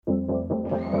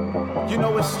You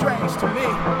know it's strange to me.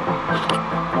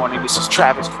 Good morning, this is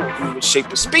Travis Courtney with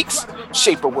Shaper Speaks.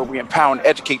 Shaper, where we empower and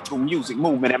educate through music,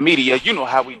 movement, and media. You know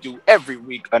how we do every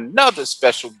week. Another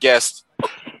special guest.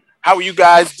 How are you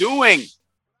guys doing?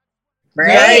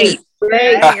 Great.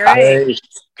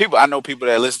 People, I know people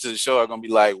that listen to the show are going to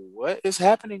be like, what is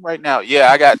happening right now? Yeah,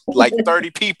 I got like 30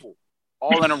 people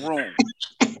all in a room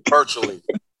virtually.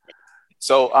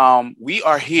 So we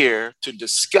are here to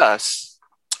discuss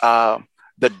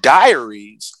the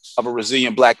diaries of a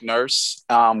resilient Black nurse.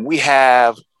 We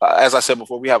have, as I said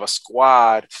before, we have a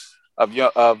squad of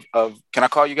can I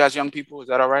call you guys young people? Is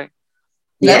that all right?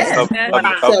 Yes.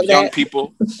 Of young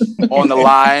people on the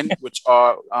line, which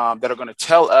are that are going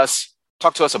to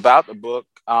talk to us about the book.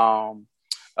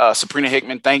 Sabrina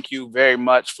Hickman, thank you very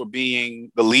much for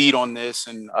being the lead on this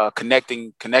and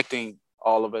connecting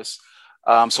all of us.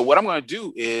 So what I'm going to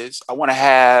do is I want to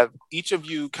have each of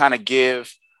you kind of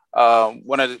give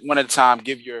one at a time,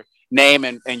 give your name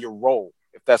and your role,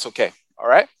 if that's okay. All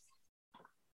right.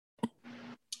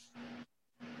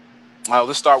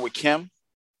 Let's start with Kim.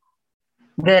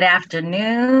 Good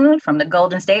afternoon from the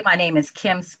Golden State. My name is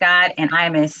Kim Scott, and I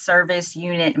am a service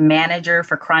unit manager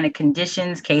for chronic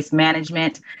conditions, case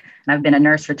management, and I've been a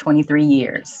nurse for 23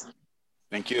 years.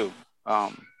 Thank you.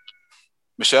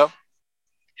 Michelle?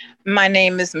 My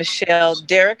name is Michelle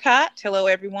Derricott. Hello,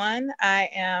 everyone. I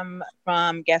am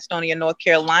from Gastonia, North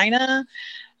Carolina.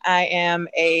 I am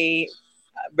a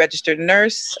registered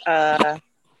nurse,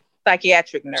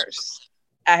 psychiatric nurse.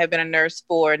 I have been a nurse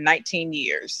for 19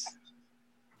 years.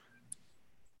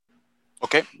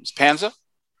 Okay, Ms. Panza.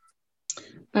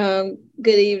 Good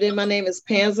evening. My name is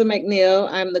Panza McNeil.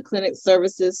 I'm the clinic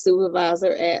services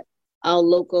supervisor at our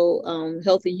local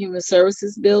Health and Human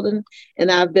Services building,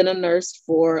 and I've been a nurse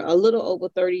for a little over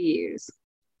 30 years.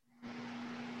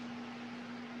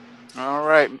 All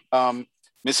right,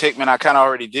 Ms. Hickman, I kind of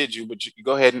already did you, but you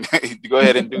go ahead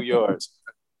and do yours.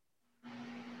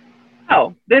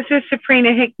 Oh, this is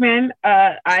Sabrina Hickman.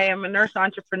 I am a nurse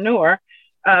entrepreneur.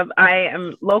 I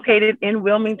am located in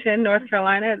Wilmington, North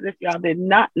Carolina, as if y'all did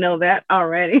not know that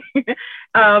already.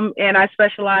 And I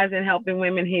specialize in helping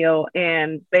women heal.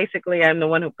 And basically, I'm the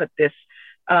one who put this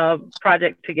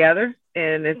project together.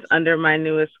 And it's under my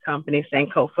newest company,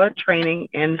 Sankofa Training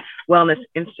and Wellness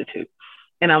Institute.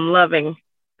 And I'm loving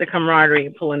the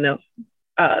camaraderie, pulling the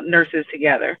nurses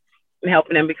together and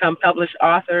helping them become published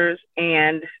authors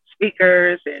and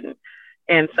speakers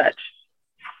and such.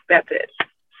 That's it.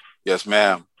 Yes,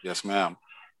 ma'am. Yes, ma'am.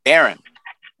 Aaron.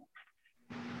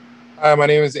 Hi, my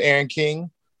name is Aaron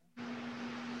King.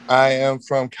 I am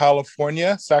from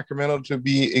California, Sacramento to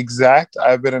be exact.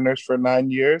 I've been a nurse for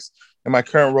 9 years, and my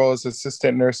current role is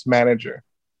assistant nurse manager.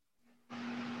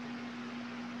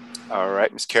 All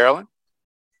right, Miss Carolyn.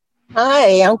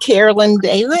 Hi, I'm Carolyn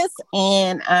Davis,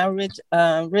 and I'm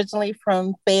originally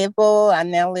from Fayetteville. I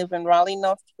now live in Raleigh,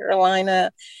 North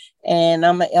Carolina, and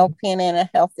I'm an LPN and a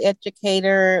health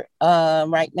educator.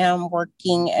 Right now, I'm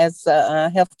working as a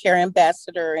healthcare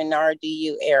ambassador in the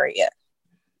RDU area.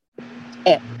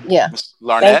 And, yeah,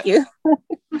 Larnett. Thank you.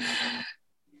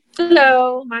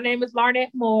 Hello, my name is Larnett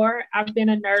Moore. I've been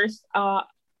a nurse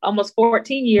almost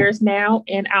 14 years now,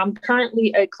 and I'm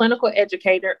currently a clinical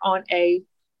educator on a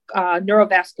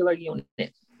neurovascular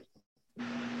unit.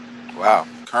 Wow,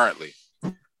 currently.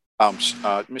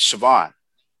 Miss Siobhan.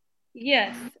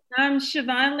 Yes, I'm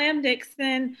Siobhan Lamb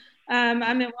Dixon.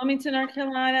 I'm in Wilmington, North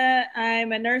Carolina.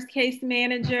 I'm a nurse case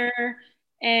manager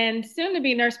and soon to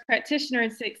be nurse practitioner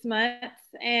in 6 months.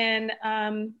 And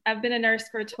I've been a nurse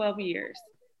for 12 years.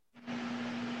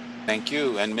 Thank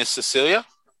you. And Miss Cecilia?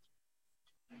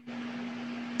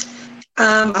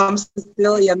 I'm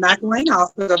Cecilia McElwain,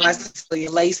 also known as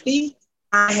Cecilia Lacey.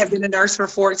 I have been a nurse for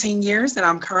 14 years, and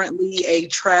I'm currently a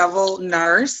travel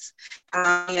nurse.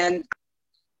 And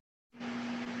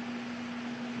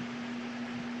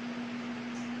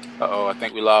I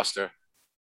think we lost her.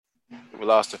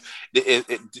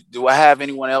 Do I have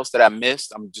anyone else that I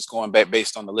missed? I'm just going back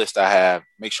based on the list I have.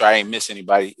 Make sure I ain't miss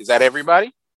anybody. Is that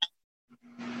everybody?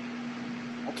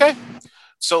 Okay.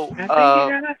 So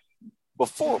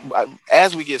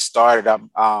as we get started,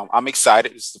 I'm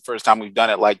excited. This is the first time we've done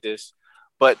it like this.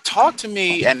 But talk to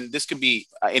me, and this could be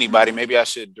anybody. Maybe I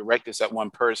should direct this at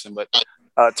one person. But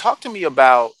talk to me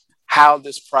about how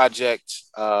this project,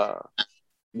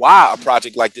 why a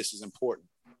project like this is important.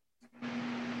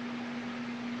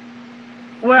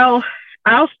 Well,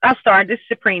 I'll start. This is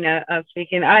Sabrina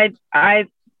speaking. I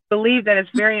believe that it's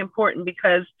very important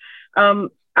because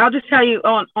I'll just tell you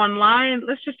online,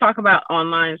 let's just talk about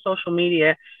online social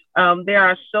media. There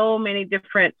are so many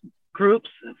different groups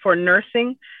for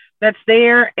nursing, that's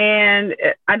there. And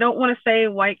I don't want to say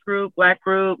white group, black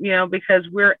group, because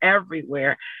we're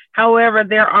everywhere. However,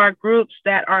 there are groups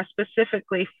that are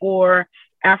specifically for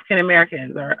African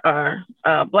Americans or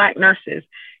Black nurses.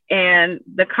 And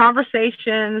the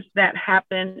conversations that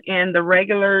happen in the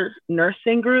regular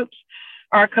nursing groups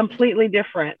are completely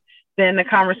different than the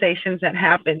conversations that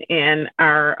happen in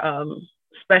our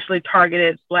specially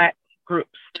targeted Black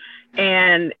groups.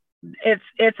 And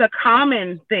it's a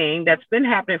common thing that's been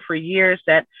happening for years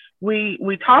that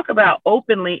we talk about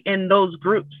openly in those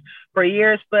groups for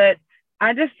years. But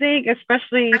I just think,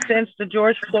 especially since the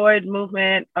George Floyd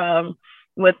movement,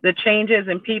 with the changes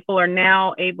and people are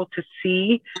now able to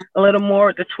see a little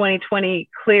more the 2020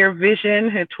 clear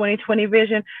vision, 2020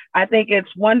 vision, I think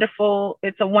it's wonderful.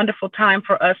 It's a wonderful time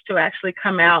for us to actually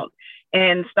come out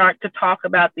and start to talk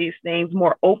about these things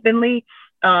more openly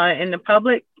in the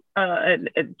public,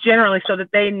 generally, so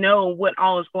that they know what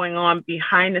all is going on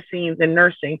behind the scenes in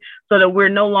nursing, so that we're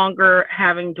no longer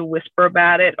having to whisper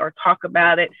about it or talk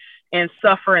about it and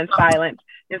suffer in silence.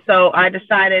 And so I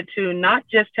decided to not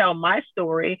just tell my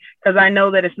story, because I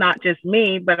know that it's not just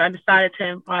me, but I decided to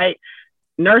invite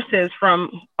nurses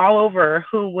from all over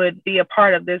who would be a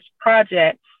part of this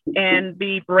project and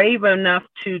be brave enough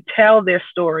to tell their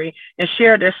story and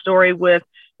share their story with,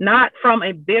 not from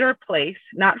a bitter place,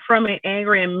 not from an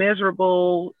angry and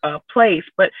miserable place,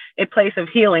 but a place of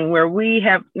healing where we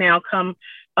have now come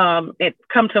to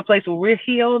a place where we're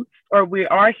healed, or we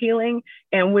are healing,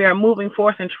 and we are moving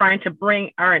forth and trying to bring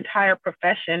our entire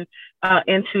profession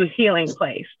into a healing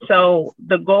place. So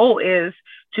the goal is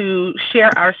to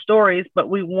share our stories, but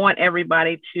we want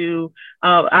everybody to,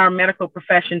 our medical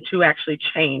profession to actually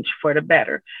change for the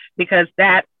better, because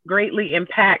that greatly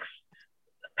impacts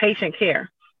patient care.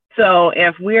 So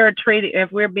if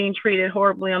we're being treated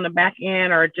horribly on the back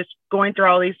end, or just going through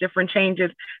all these different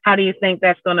changes, how do you think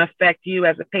that's going to affect you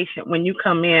as a patient when you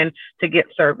come in to get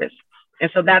service? And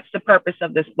so that's the purpose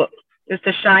of this book, is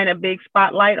to shine a big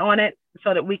spotlight on it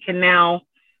so that we can now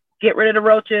get rid of the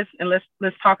roaches and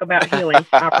let's talk about healing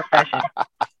our profession.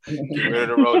 Get rid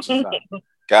of the roaches.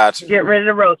 Gotcha. Get rid of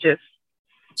the roaches.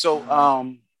 So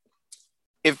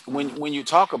when you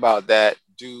talk about that,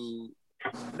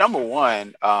 number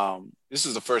one, this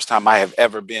is the first time I have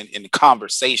ever been in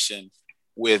conversation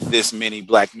with this many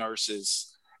Black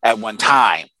nurses at one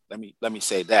time. Let me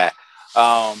say that.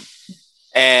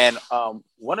 And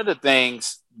one of the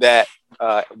things that,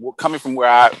 coming from where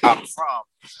I'm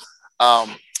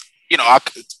from,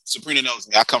 Sabrina knows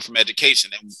me. I come from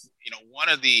education, and one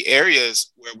of the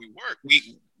areas where we work,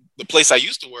 the place I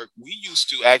used to work, we used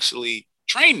to actually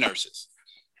train nurses.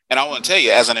 And I want to tell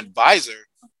you, as an advisor,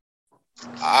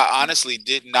 I honestly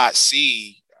did not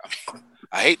see,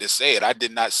 I hate to say it, I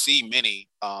did not see many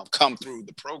come through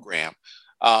the program.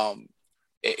 And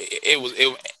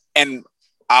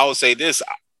I will say this,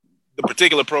 the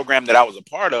particular program that I was a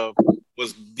part of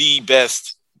was the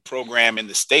best program in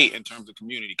the state in terms of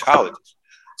community colleges.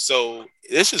 So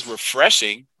this is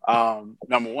refreshing,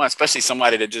 number one, especially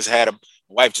somebody that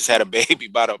wife just had a baby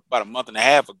about a month and a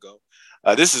half ago.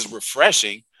 This is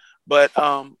refreshing, but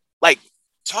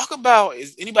talk about,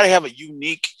 does anybody have a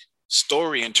unique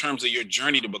story in terms of your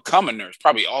journey to become a nurse?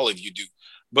 Probably all of you do,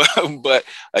 but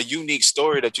a unique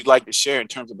story that you'd like to share in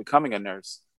terms of becoming a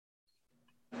nurse.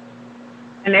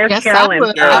 And there's Carolyn.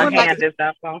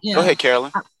 Go ahead,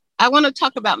 Carolyn. I want to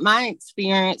talk about my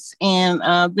experience,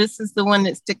 and this is the one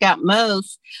that stuck out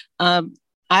most.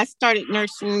 I started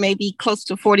nursing maybe close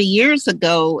to 40 years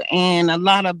ago, and a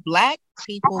lot of Black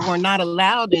people were not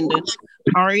allowed in the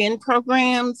RN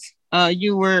programs.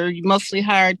 You were mostly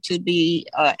hired to be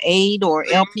aide or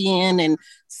LPN, and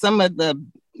some of the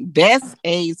best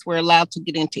aides were allowed to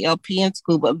get into LPN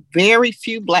school, but very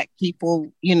few Black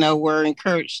people, were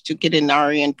encouraged to get in the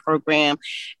RN program.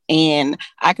 And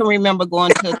I can remember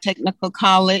going to a technical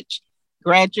college,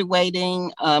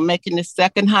 graduating, making the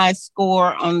second highest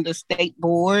score on the state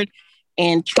board,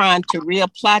 and trying to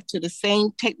reapply to the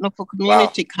same technical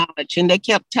community college. And they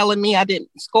kept telling me I didn't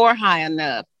score high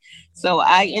enough. So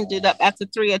I ended up, after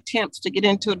 3 attempts to get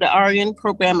into the RN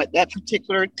program at that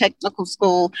particular technical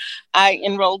school, I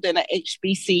enrolled in a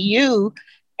HBCU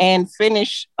and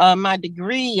finished my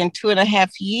degree in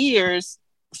 2.5 years,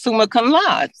 summa cum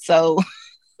laude. So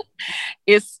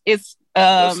it's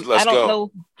I don't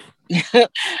know.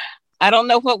 I don't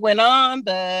know what went on,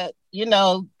 but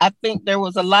I think there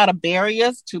was a lot of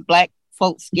barriers to Black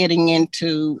folks getting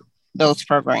into those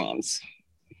programs.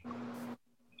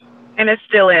 And it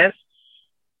still is.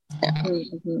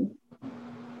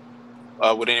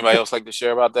 Would anybody else like to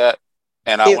share about that?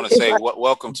 And I want to say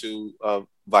welcome to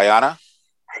Vayana.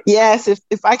 Yes,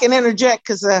 if I can interject,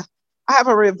 because I have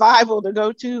a revival to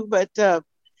go to, but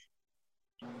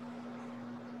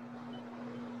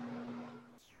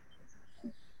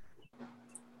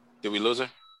Did we lose her?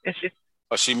 Is she?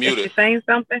 Oh, she muted. Is she saying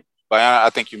something? Bayana, I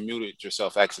think you muted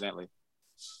yourself accidentally.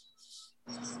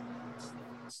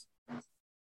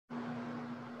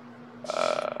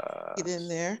 Get in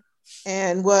there,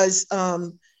 and was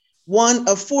one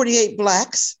of 48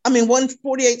 blacks. I mean,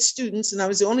 48 students, and I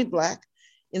was the only black.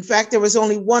 In fact, there was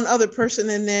only one other person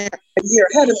in there a year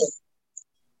ahead of me.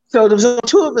 So there was only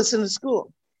 2 of us in the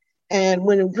school. And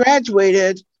when we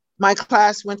graduated, my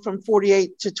class went from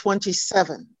 48 to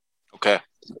 27. Okay.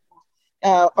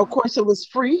 Of course, it was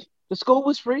free. The school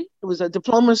was free. It was a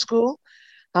diploma school.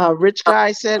 Rich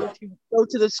guy said, if you go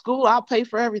to the school, I'll pay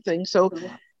for everything. So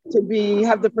to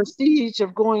have the prestige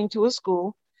of going to a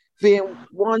school, being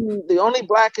the only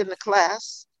black in the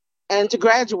class, and to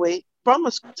graduate from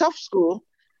a tough school,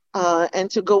 and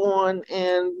to go on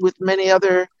and with many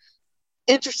other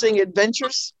interesting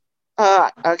adventures.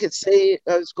 I could say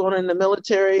I was going in the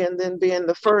military and then being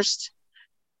the first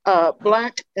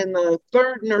black and the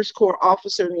 3rd Nurse Corps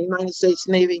officer in the United States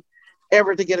Navy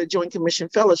ever to get a Joint Commission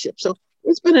Fellowship. So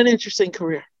it's been an interesting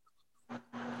career.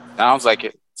 Sounds like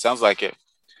it.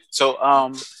 So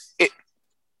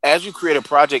as you create a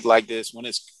project like this, when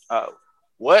it's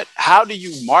how do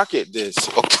you market this?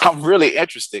 I'm really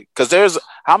interested because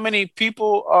how many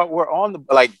people were on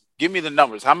give me the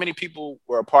numbers. How many people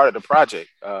were a part of the project?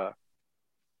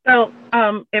 So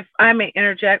if I may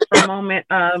interject for a moment,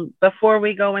 before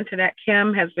we go into that,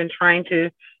 Kim has been trying to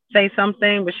say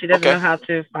something, but she doesn't know how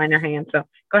to find her hand. So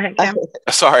go ahead, Kim.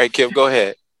 Sorry, Kim, go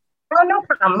ahead. Oh, no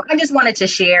problem. I just wanted to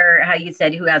share how you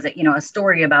said who has a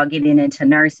story about getting into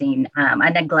nursing. I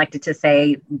neglected to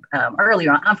say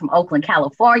earlier, I'm from Oakland,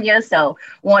 California. So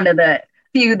one of the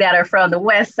few that are from the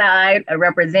West Side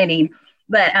representing.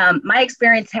 But my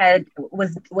experience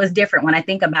was different when I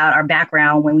think about our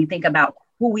background, when we think about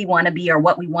who we want to be or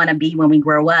what we want to be when we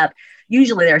grow up.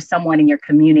 Usually there's someone in your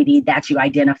community that you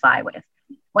identify with.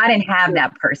 Well, I didn't have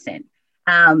that person.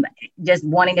 Just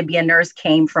wanting to be a nurse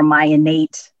came from my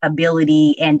innate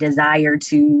ability and desire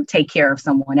to take care of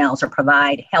someone else or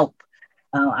provide help.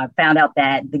 I found out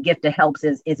that the gift of helps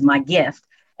is my gift.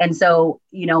 And so,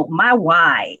 my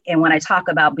why, and when I talk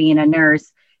about being a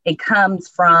nurse, it comes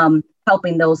from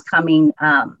helping those coming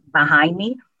behind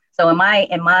me. So in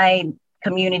my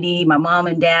community, my mom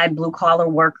and dad, blue collar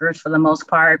workers for the most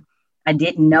part. I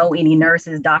didn't know any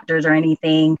nurses, doctors, or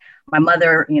anything. My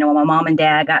mother, my mom and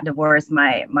dad got divorced.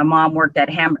 My mom worked at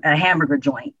a hamburger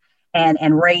joint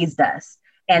and raised us.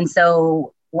 And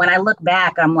so when I look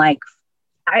back, I'm like,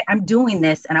 I'm doing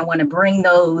this and I want to bring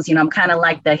those, I'm kind of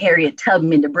like the Harriet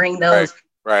Tubman to bring those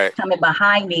coming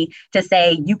behind me to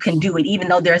say, you can do it. Even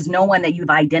though there's no one that you've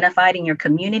identified in your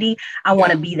community, I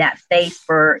want to be that face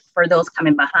for those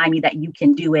coming behind me that you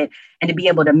can do it and to be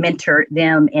able to mentor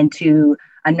them into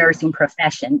a nursing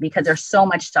profession, because there's so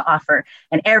much to offer.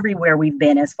 And everywhere we've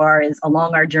been, as far as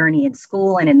along our journey in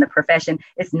school and in the profession,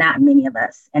 it's not many of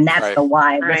us. And that's the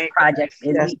why of this project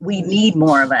is we need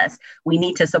more of us. We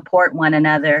need to support one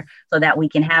another so that we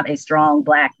can have a strong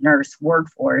Black nurse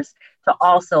workforce to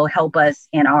also help us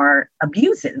in our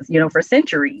abuses, for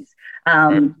centuries,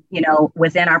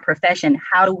 within our profession.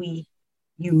 How do we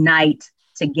unite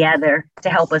together to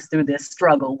help us through this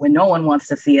struggle when no one wants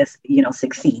to see us,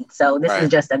 succeed? So this is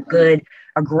just a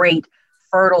great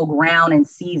fertile ground and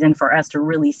season for us to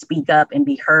really speak up and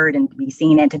be heard and be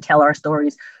seen and to tell our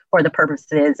stories for the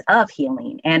purposes of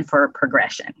healing and for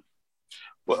progression.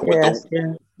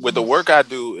 With the work I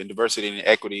do in diversity and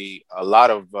equity, a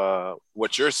lot of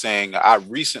what you're saying, I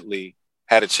recently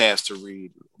had a chance to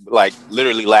read, like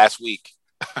literally last week,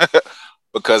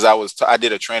 because I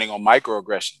did a training on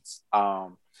microaggressions.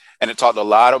 And it talked a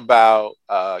lot about,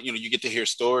 you get to hear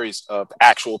stories of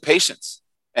actual patients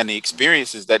and the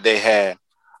experiences that they had.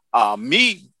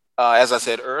 As I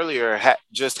said earlier,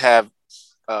 just have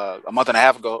a month and a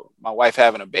half ago, my wife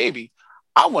having a baby.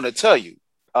 I want to tell you,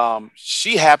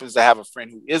 she happens to have a friend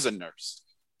who is a nurse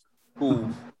who,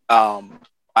 I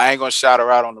ain't going to shout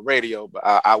her out on the radio, but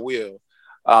I will.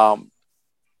 I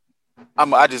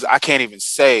can't even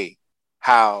say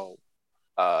how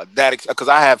because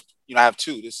I have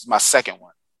 2. This is my second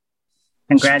one.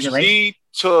 Congratulations. She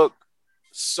took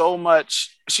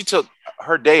she took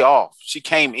her day off. She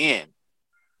came in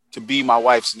to be my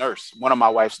wife's nurse, one of my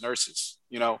wife's nurses,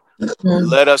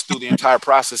 led us through the entire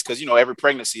process because, every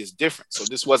pregnancy is different. So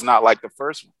this was not like the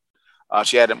first one.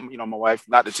 She had, my wife,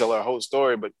 not to tell her whole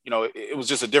story, but, it was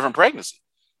just a different pregnancy.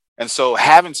 And so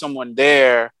having someone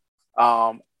there,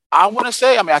 I want to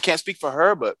say, I can't speak for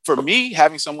her, but for me,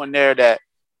 having someone there that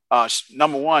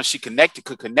number one, she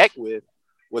could connect with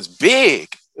was big.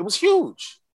 It was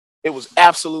huge. It was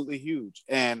absolutely huge.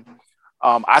 And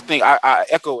I think I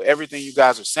echo everything you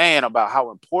guys are saying about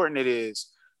how important it is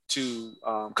to,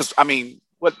 because I mean,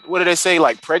 what do they say?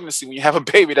 Like pregnancy, when you have a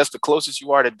baby, that's the closest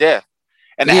you are to death.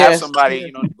 And to have somebody,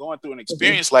 you know, going through an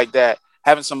experience like that,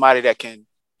 having somebody that can,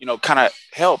 you know, kind of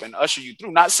help and usher you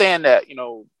through. Not saying that, you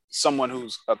know, someone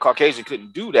who's a Caucasian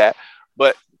couldn't do that,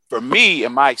 but for me,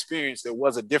 in my experience, there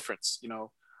was a difference. You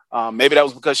know, maybe that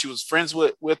was because she was friends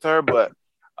with her, but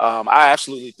I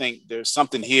absolutely think there's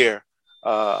something here.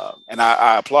 And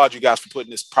I applaud you guys for putting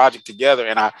this project together.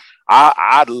 And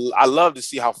I love to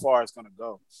see how far it's going to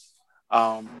go.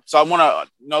 So I want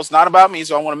to, you know, it's not about me.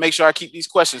 So I want to make sure I keep these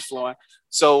questions flowing.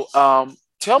 So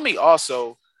tell me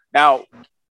also, now,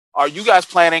 are you guys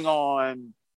planning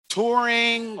on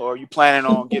touring, or are you planning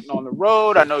on getting on the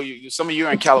road? I know some of you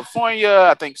are in California.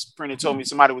 I think Sabrina told me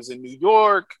somebody was in New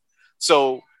York.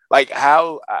 So like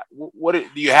what do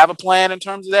you have a plan in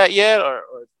terms of that yet? Or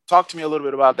talk to me a little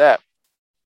bit about that.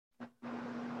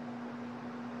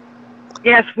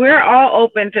 Yes, we're all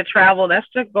open to travel. That's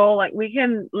the goal. Like, we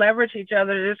can leverage each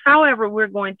other. Just however we're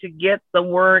going to get the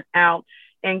word out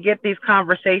and get these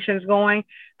conversations going.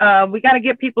 We got to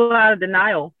get people out of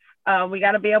denial. We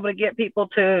got to be able to get people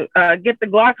to get the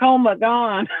glaucoma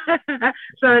gone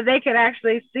so that they can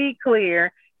actually see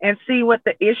clear and see what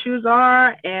the issues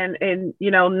are, and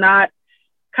you know, not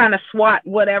kind of swat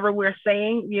whatever we're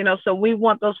saying, you know. So we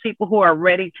want those people who are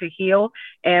ready to heal,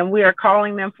 and we are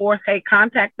calling them forth. Hey,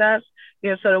 contact us, you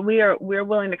know, so that we're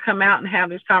willing to come out and have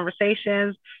these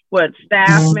conversations with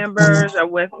staff members or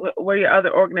with your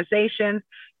other organizations.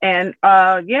 And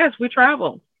yes, we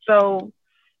travel. So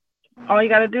all you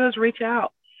got to do is reach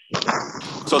out.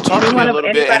 So talk to me a little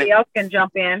bit. Anybody else can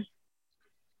jump in.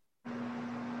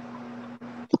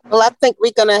 Well, I think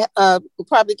we're going to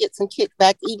probably get some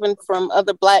kickback even from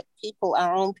other Black people,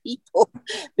 our own people,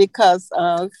 because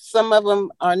some of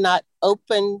them are not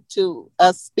open to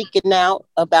us speaking out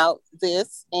about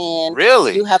this. And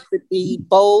really, you have to be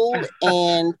bold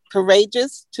and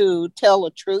courageous to tell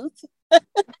the truth.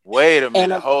 Wait a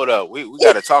minute. Hold up. We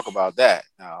got to talk about that.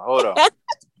 Now, hold on.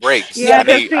 Breaks. Yeah,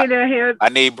 I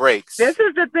need breaks. This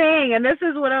is the thing, and this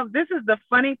is the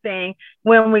funny thing.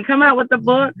 When we come out with the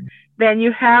book, then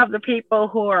you have the people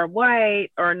who are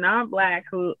white or non-Black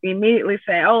who immediately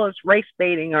say, "Oh, it's race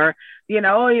baiting," or, you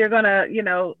know, "Oh, you're gonna, you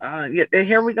know,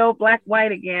 here we go, Black,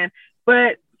 white again."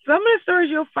 But some of the stories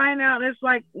you'll find out is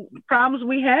like problems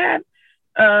we had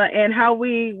and how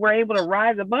we were able to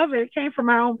rise above it. It came from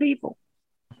our own people.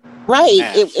 Right.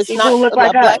 It's not a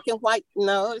like black and white.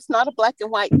 No, it's not a black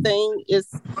and white thing.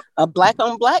 It's a Black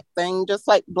on Black thing, just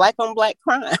like Black on Black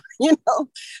crime, you know.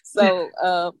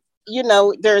 So, you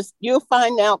know, you'll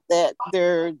find out that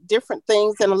there are different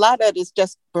things, and a lot of it is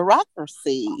just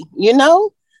bureaucracy, you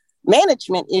know,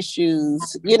 management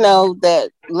issues, you know, that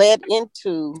led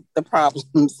into the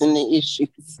problems and the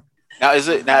issues. Now, is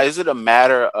it a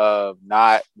matter of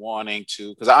not wanting to,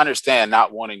 because I understand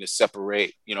not wanting to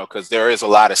separate, you know, because there is a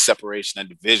lot of separation and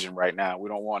division right now. We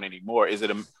don't want any more.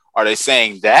 Are they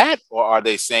saying that, or are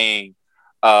they saying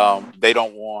they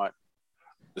don't want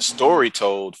the story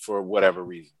told for whatever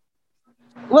reason?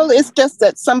 Well, it's just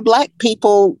that some Black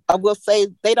people will say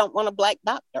they don't want a Black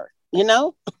doctor, you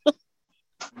know?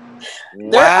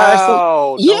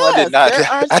 Wow.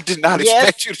 I did not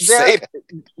expect you to say that.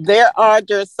 There are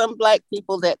some Black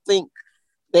people that think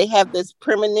they have this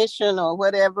premonition or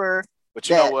whatever. But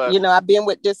you know what? You know, I've been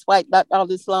with this white doctor all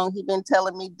this long. He's been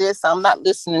telling me this. I'm not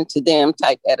listening to them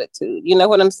type attitude. You know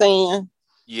what I'm saying?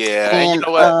 Yeah. And you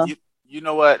know what? You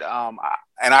know what?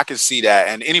 And I can see that.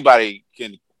 And anybody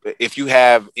can, if you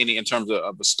have any in terms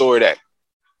of a story that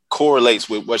correlates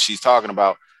with what she's talking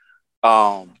about,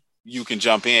 you can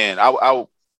jump in. I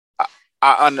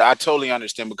totally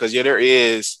understand, because there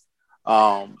is,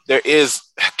 God,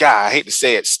 I hate to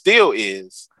say it, still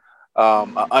is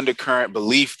an undercurrent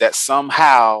belief that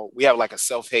somehow we have like a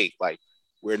self-hate, like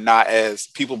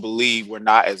people believe we're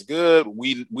not as good.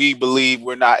 We believe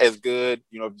we're not as good.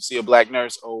 You know, if you see a Black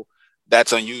nurse, oh,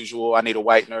 that's unusual, I need a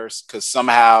white nurse, because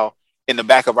somehow in the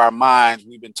back of our minds,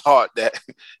 we've been taught that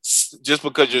just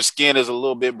because your skin is a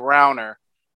little bit browner,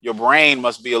 your brain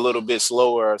must be a little bit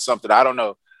slower or something. I don't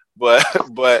know, but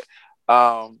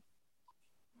I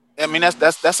mean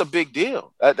that's a big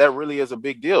deal. That really is a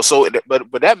big deal. So,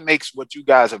 but that makes what you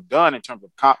guys have done in terms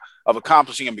of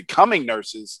accomplishing and becoming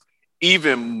nurses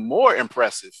even more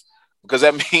impressive, because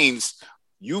that means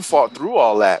you fought through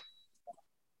all that.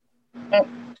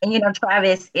 And you know,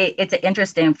 Travis, it's an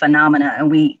interesting phenomenon, and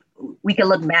we can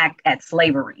look back at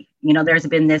slavery. You know, there's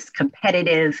been this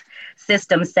competitive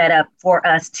system set up for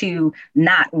us to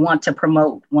not want to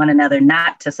promote one another,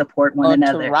 not to support one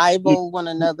another. To rival one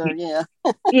another, yeah.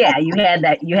 Yeah, you had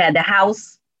the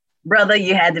house brother,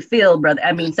 you had the field brother.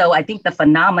 I mean, so I think the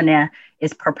phenomena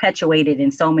is perpetuated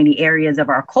in so many areas of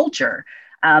our culture.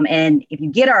 And if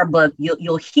you get our book,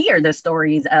 you'll hear the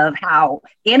stories of how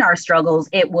in our struggles,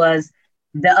 it was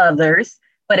the others,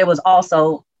 but it was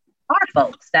also our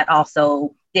folks that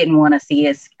also didn't want to see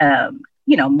us,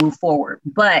 move forward.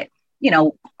 But,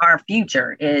 our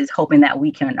future is hoping that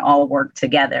we can all work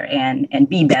together and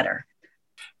be better.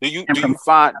 Do you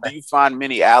find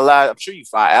many allies? I'm sure you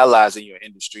find allies in your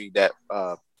industry that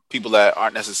people that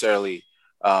aren't necessarily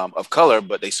of color,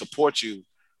 but they support you,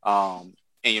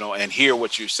 and hear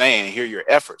what you're saying and hear your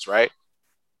efforts, right?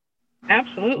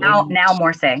 Absolutely. Now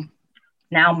more so.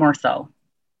 Now more so.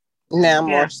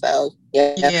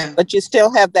 Yeah. But you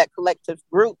still have that collective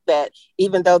group that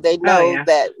even though they know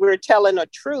that we're telling the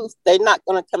truth, they're not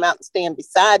going to come out and stand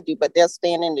beside you, but they'll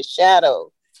stand in the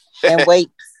shadow and wait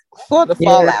for the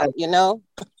fallout,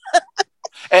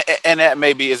 and that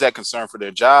maybe is that concern for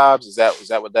their jobs? Is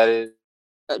that what that is?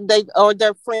 They or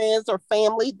their friends or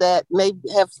family that may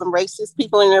have some racist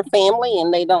people in their family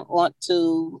and they don't want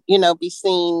to, be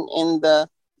seen in the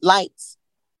lights.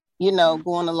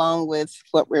 Going along with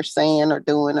what we're saying or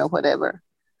doing or whatever.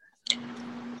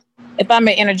 If I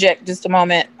may interject just a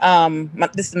moment,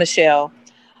 this is Michelle.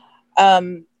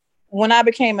 When I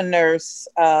became a nurse,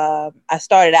 I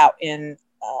started out in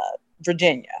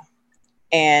Virginia.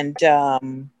 And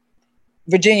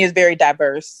Virginia is very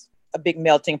diverse, a big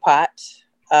melting pot.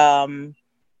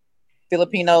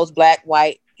 Filipinos, Black,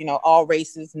 white, all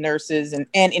races, nurses, and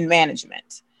in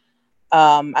management.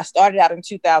 I started out in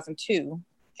 2002.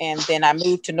 And then I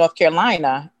moved to North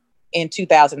Carolina in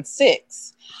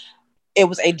 2006. It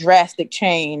was a drastic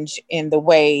change in the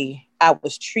way I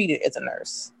was treated as a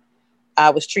nurse. I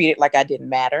was treated like I didn't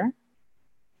matter.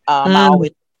 I always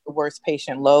had the worst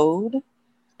patient load.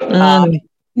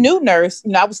 New nurse,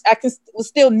 I was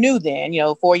still new then,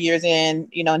 4 years in,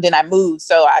 and then I moved.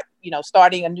 So I,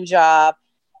 starting a new job.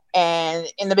 And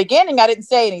in the beginning, I didn't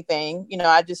say anything.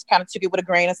 I just kind of took it with a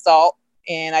grain of salt.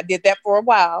 And I did that for a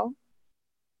while.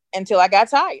 Until I got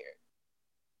tired.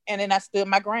 And then I stood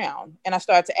my ground and I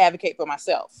started to advocate for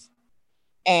myself.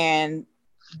 And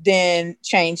then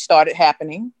change started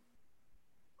happening.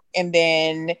 And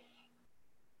then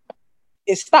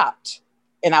it stopped.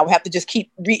 And I would have to just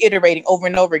keep reiterating over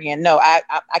and over again. No,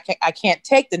 I can't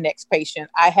take the next patient.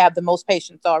 I have the most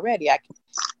patients already.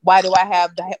 Why do I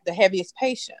have the heaviest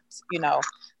patients?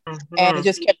 And it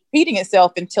just kept repeating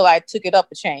itself until I took it up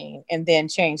a chain and then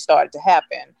change started to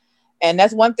happen. And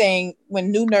that's one thing when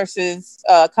new nurses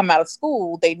come out of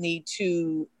school, they need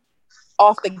to,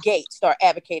 off the gate, start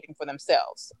advocating for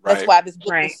themselves. Right. That's why this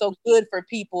book is so good for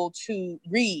people to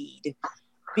read,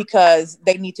 because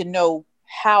they need to know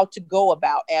how to go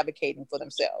about advocating for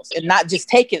themselves and not just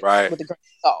take it with a grain of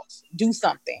salt. Do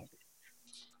something.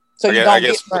 So I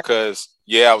guess because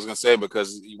I was gonna say,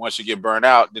 because once you get burned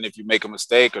out, then if you make a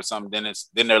mistake or something,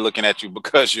 then they're looking at you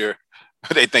because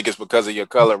they think it's because of your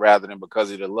color rather than because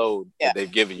of the load that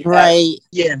they've given you. Right.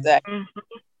 Yeah. Exactly.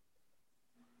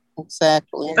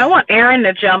 Exactly. I want Aaron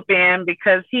to jump in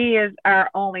because he is our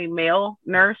only male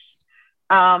nurse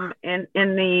in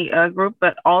the group,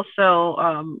 but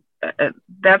also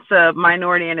that's a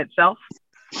minority in itself.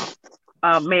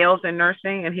 Males in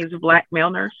nursing, and he's a Black male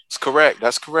nurse.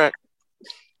 That's correct.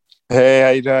 Hey, how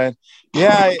you doing?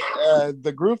 Yeah,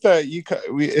 the group that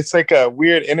it's like a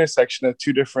weird intersection of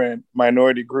two different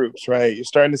minority groups, right? You're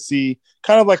starting to see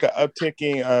kind of like an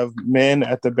upticking of men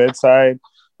at the bedside,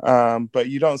 but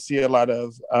you don't see a lot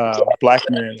of Black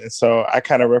men. And so I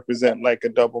kind of represent like a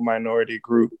double minority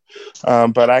group.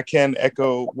 But I can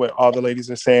echo what all the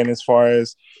ladies are saying as far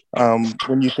as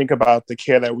when you think about the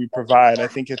care that we provide. I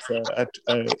think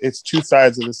it's two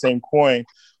sides of the same coin,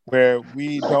 where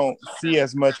we don't see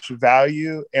as much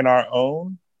value in our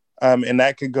own. And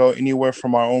that could go anywhere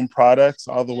from our own products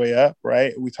all the way up,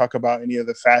 right? We talk about any of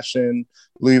the fashion,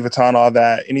 Louis Vuitton, all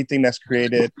that, anything that's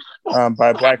created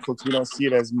by Black folks, we don't see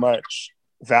it as much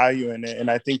value in it. And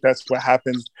I think that's what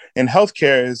happens in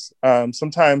healthcare is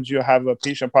sometimes you'll have a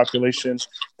patient population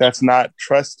that's not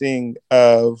trusting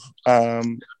of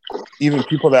even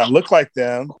people that look like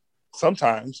them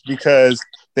sometimes, because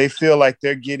they feel like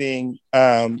they're getting,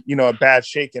 a bad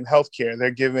shake in healthcare.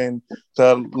 They're giving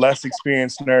the less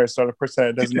experienced nurse or the person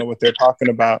that doesn't know what they're talking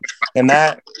about. And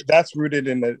that's rooted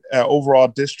in the overall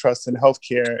distrust in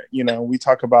healthcare. We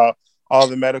talk about all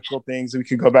the medical things. We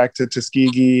could go back to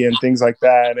Tuskegee and things like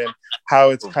that, and how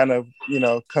it's kind of,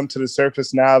 come to the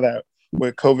surface now that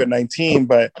with COVID-19,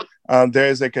 but there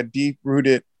is like a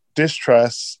deep-rooted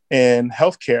distrust in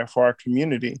healthcare for our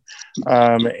community.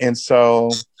 And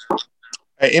so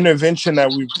an intervention that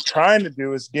we're trying to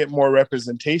do is get more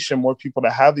representation, more people to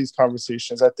have these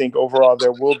conversations. I think overall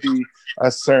there will be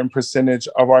a certain percentage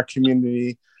of our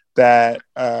community that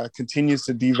continues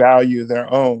to devalue their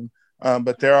own.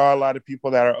 But there are a lot of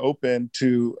people that are open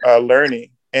to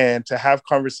learning and to have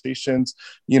conversations,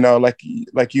 like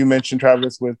you mentioned,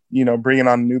 Travis, with, bringing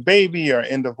on a new baby or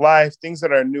end of life, things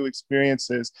that are new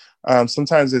experiences.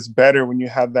 Sometimes it's better when you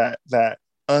have that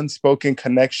unspoken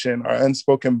connection or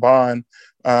unspoken bond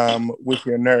with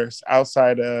your nurse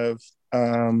outside of,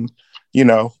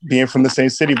 being from the same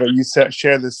city, but you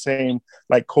share the same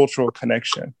like cultural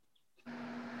connection.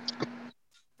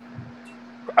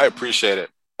 I appreciate it.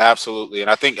 Absolutely. And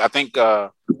I think,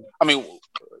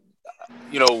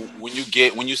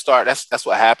 when you start, that's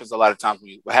what happens a lot of times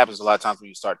when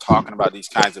you start talking about these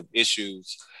kinds of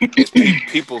issues, is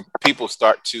people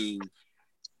start to,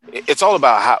 it's all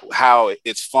about how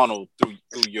it's funneled through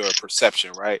your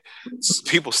perception, right?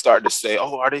 People start to say,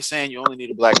 oh, are they saying you only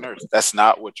need a Black nurse? That's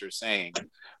not what you're saying.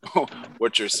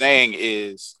 What you're saying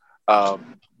is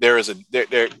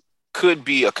there could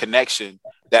be a connection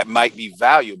that might be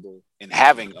valuable in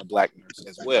having a Black nurse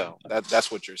as well.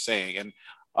 That's what you're saying. And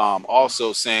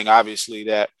also saying, obviously,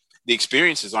 that the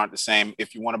experiences aren't the same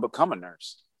if you want to become a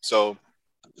nurse. So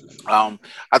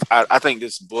I think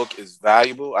this book is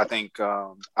valuable. I think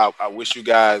I wish you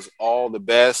guys all the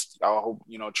best. I hope,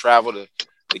 travel to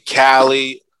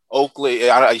Cali,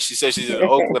 Oakland. She says she's in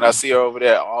Oakland. I see her over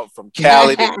there, from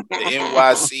Cali to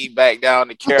NYC, back down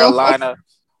to Carolina.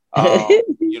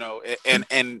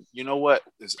 And you know what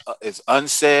is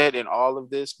unsaid in all of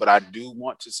this, but I do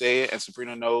want to say it, and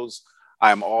Sabrina knows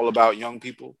I am all about young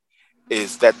people,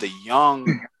 is that the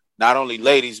young, not only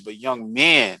ladies, but young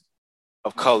men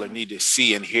of color need to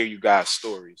see and hear you guys'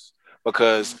 stories,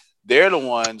 because they're the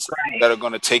ones that are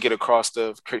going to take it across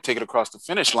the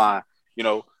finish line.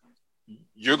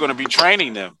 You're going to be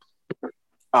training them,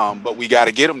 but we got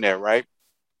to get them there, right?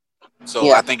 So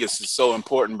yeah. I think it's so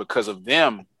important because of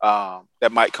them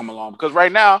that might come along. Because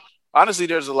right now, honestly,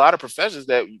 there's a lot of professions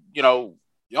that,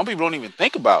 young people don't even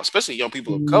think about, especially young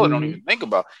people of color don't even think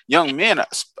about. Young men,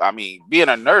 being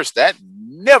a nurse, that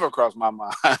never crossed my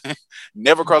mind.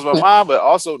 Never crossed my mind, but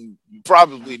also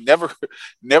probably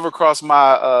never crossed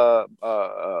my,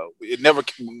 it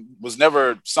was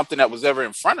never something that was ever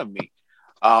in front of me.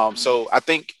 So I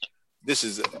think this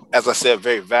is, as I said,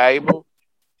 very valuable.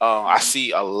 I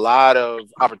see a lot of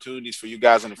opportunities for you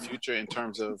guys in the future in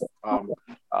terms of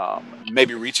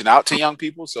maybe reaching out to young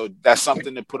people. So that's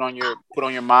something to put on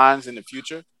your minds in the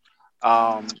future.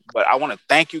 But I want to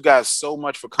thank you guys so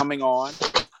much for coming on.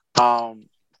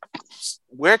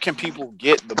 Where can people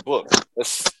get the book?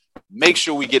 Let's make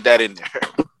sure we get that in there.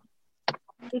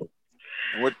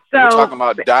 We're talking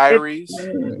about Diaries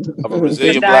of a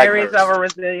Resilient Black Nurse. Diaries of a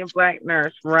Resilient Black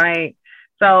Nurse, right?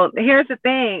 So here's the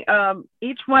thing.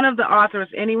 Each one of the authors,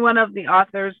 any one of the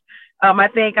authors, I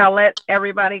think I'll let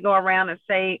everybody go around and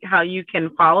say how you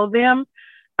can follow them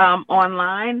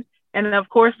online. And of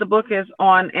course, the book is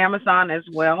on Amazon as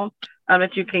well,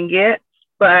 that you can get.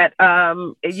 But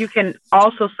you can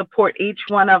also support each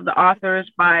one of the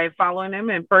authors by following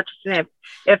them and purchasing it.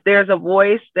 If there's a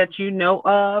voice that you know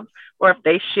of, or if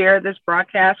they share this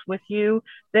broadcast with you,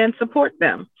 then support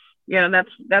them.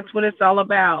 That's what it's all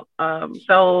about.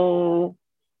 So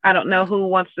I don't know who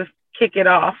wants to kick it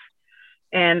off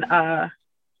and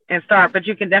start, but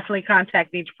you can definitely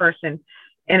contact each person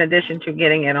in addition to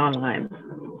getting it online.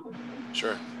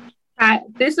 Sure. Hi,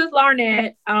 this is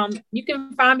Larnette. You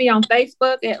can find me on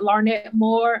Facebook at Larnette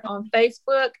Moore on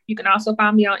Facebook. You can also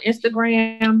find me on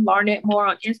Instagram, Larnette Moore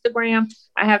on Instagram.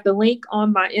 I have the link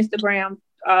on my Instagram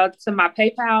to my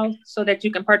PayPal so that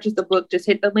you can purchase the book. Just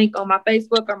hit the link on my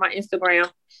Facebook or my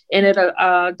Instagram and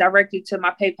it'll direct you to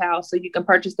my PayPal so you can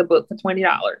purchase the book for $20.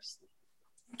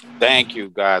 Thank you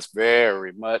guys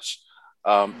very much.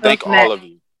 Thank all of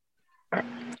you.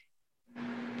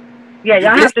 Yeah,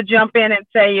 y'all have to jump in and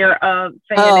say your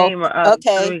name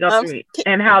okay.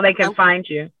 And how they can find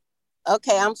you.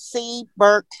 Okay, I'm C.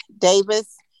 Burke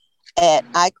Davis at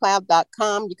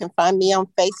iCloud.com. You can find me on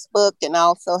Facebook and I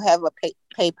also have a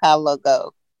PayPal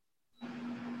logo.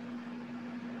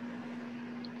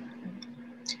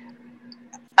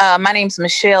 My name's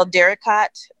Michelle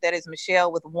Derricott. That is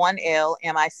Michelle with one L,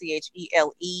 Michele.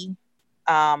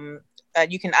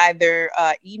 You can either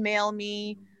email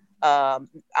me. I'm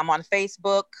on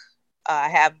Facebook. I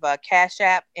have Cash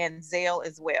App and Zelle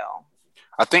as well.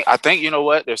 I think you know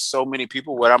what? There's so many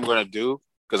people. What I'm gonna do,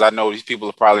 because I know these people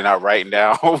are probably not writing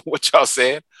down what y'all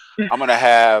said. I'm gonna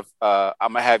have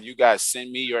you guys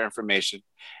send me your information,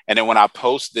 and then when I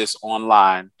post this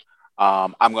online,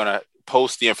 I'm gonna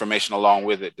post the information along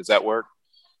with it. Does that work?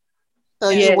 So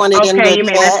you want it in the you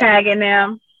mean the tagging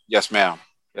them? Yes, ma'am.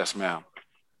 Yes, ma'am.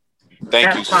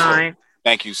 Thank you.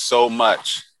 Thank you so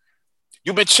much.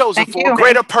 You've been chosen for a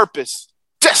greater purpose,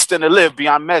 destined to live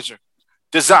beyond measure,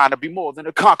 designed to be more than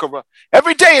a conqueror.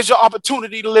 Every day is your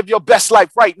opportunity to live your best life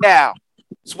right now.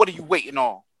 So what are you waiting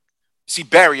on? See,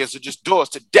 barriers are just doors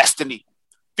to destiny.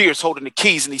 Fear's holding the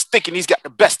keys and he's thinking he's got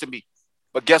the best of me.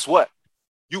 But guess what?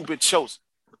 You've been chosen.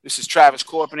 This is Travis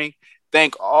Corpany.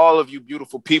 Thank all of you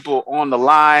beautiful people on the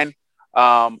line.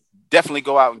 Definitely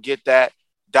go out and get that.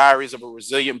 Diaries of a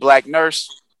Resilient Black Nurse.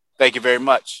 Thank you very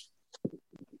much.